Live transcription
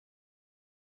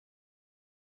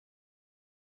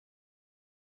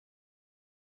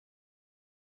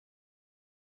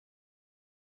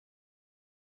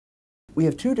We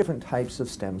have two different types of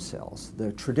stem cells.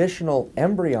 The traditional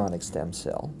embryonic stem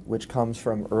cell, which comes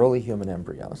from early human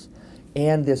embryos,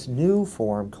 and this new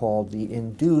form called the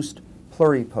induced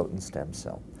pluripotent stem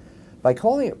cell. By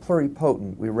calling it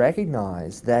pluripotent, we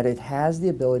recognize that it has the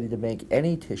ability to make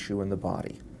any tissue in the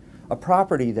body, a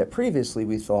property that previously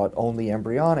we thought only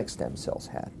embryonic stem cells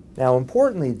had. Now,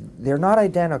 importantly, they're not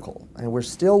identical, and we're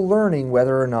still learning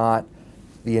whether or not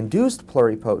the induced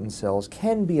pluripotent cells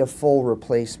can be a full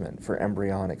replacement for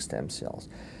embryonic stem cells.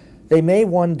 They may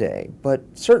one day, but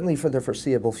certainly for the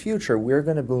foreseeable future, we're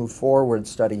going to move forward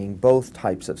studying both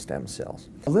types of stem cells.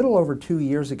 A little over 2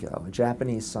 years ago, a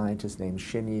Japanese scientist named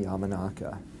Shinya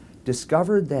Yamanaka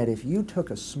discovered that if you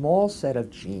took a small set of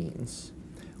genes,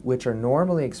 which are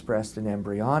normally expressed in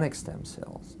embryonic stem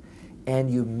cells,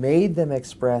 and you made them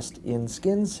expressed in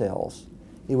skin cells,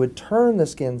 it would turn the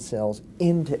skin cells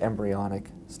into embryonic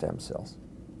stem cells.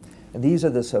 And these are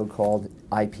the so-called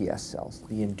iPS cells,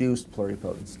 the induced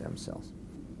pluripotent stem cells.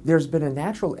 There's been a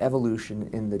natural evolution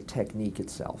in the technique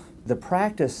itself. The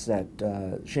practice that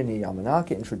Shinya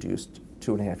Yamanaka introduced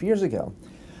 2.5 years ago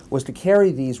was to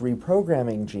carry these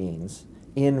reprogramming genes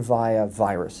in via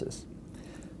viruses.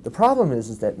 The problem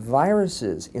is that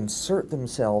viruses insert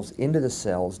themselves into the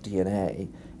cell's DNA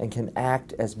and can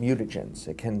act as mutagens.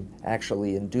 It can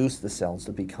actually induce the cells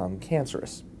to become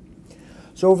cancerous.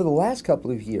 So over the last couple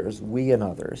of years, we and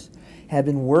others have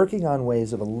been working on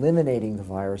ways of eliminating the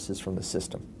viruses from the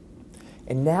system.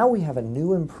 And now we have a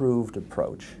new improved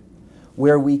approach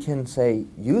where we can, say,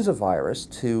 use a virus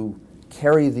to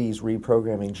carry these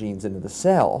reprogramming genes into the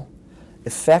cell,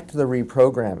 effect the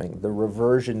reprogramming, the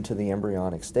reversion to the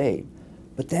embryonic state,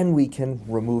 but then we can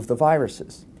remove the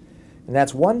viruses. And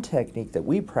that's one technique that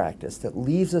we practice that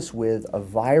leaves us with a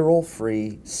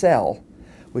viral-free cell,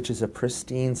 which is a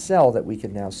pristine cell that we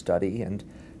can now study, and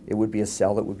it would be a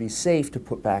cell that would be safe to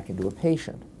put back into a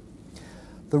patient.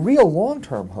 The real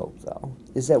long-term hope, though,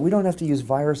 is that we don't have to use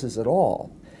viruses at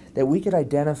all, that we could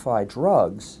identify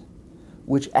drugs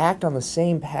which act on the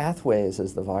same pathways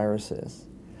as the viruses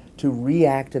to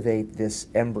reactivate this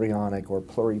embryonic or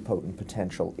pluripotent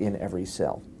potential in every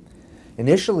cell.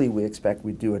 Initially, we expect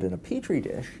we'd do it in a petri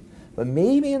dish, but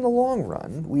maybe in the long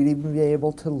run, we'd even be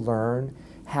able to learn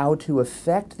how to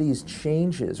affect these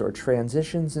changes or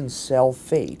transitions in cell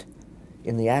fate,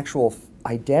 in the actual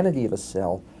identity of a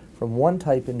cell, from one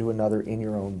type into another in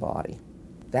your own body.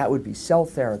 That would be cell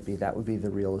therapy. That would be the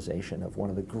realization of one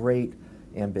of the great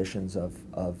ambitions of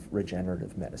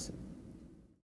regenerative medicine.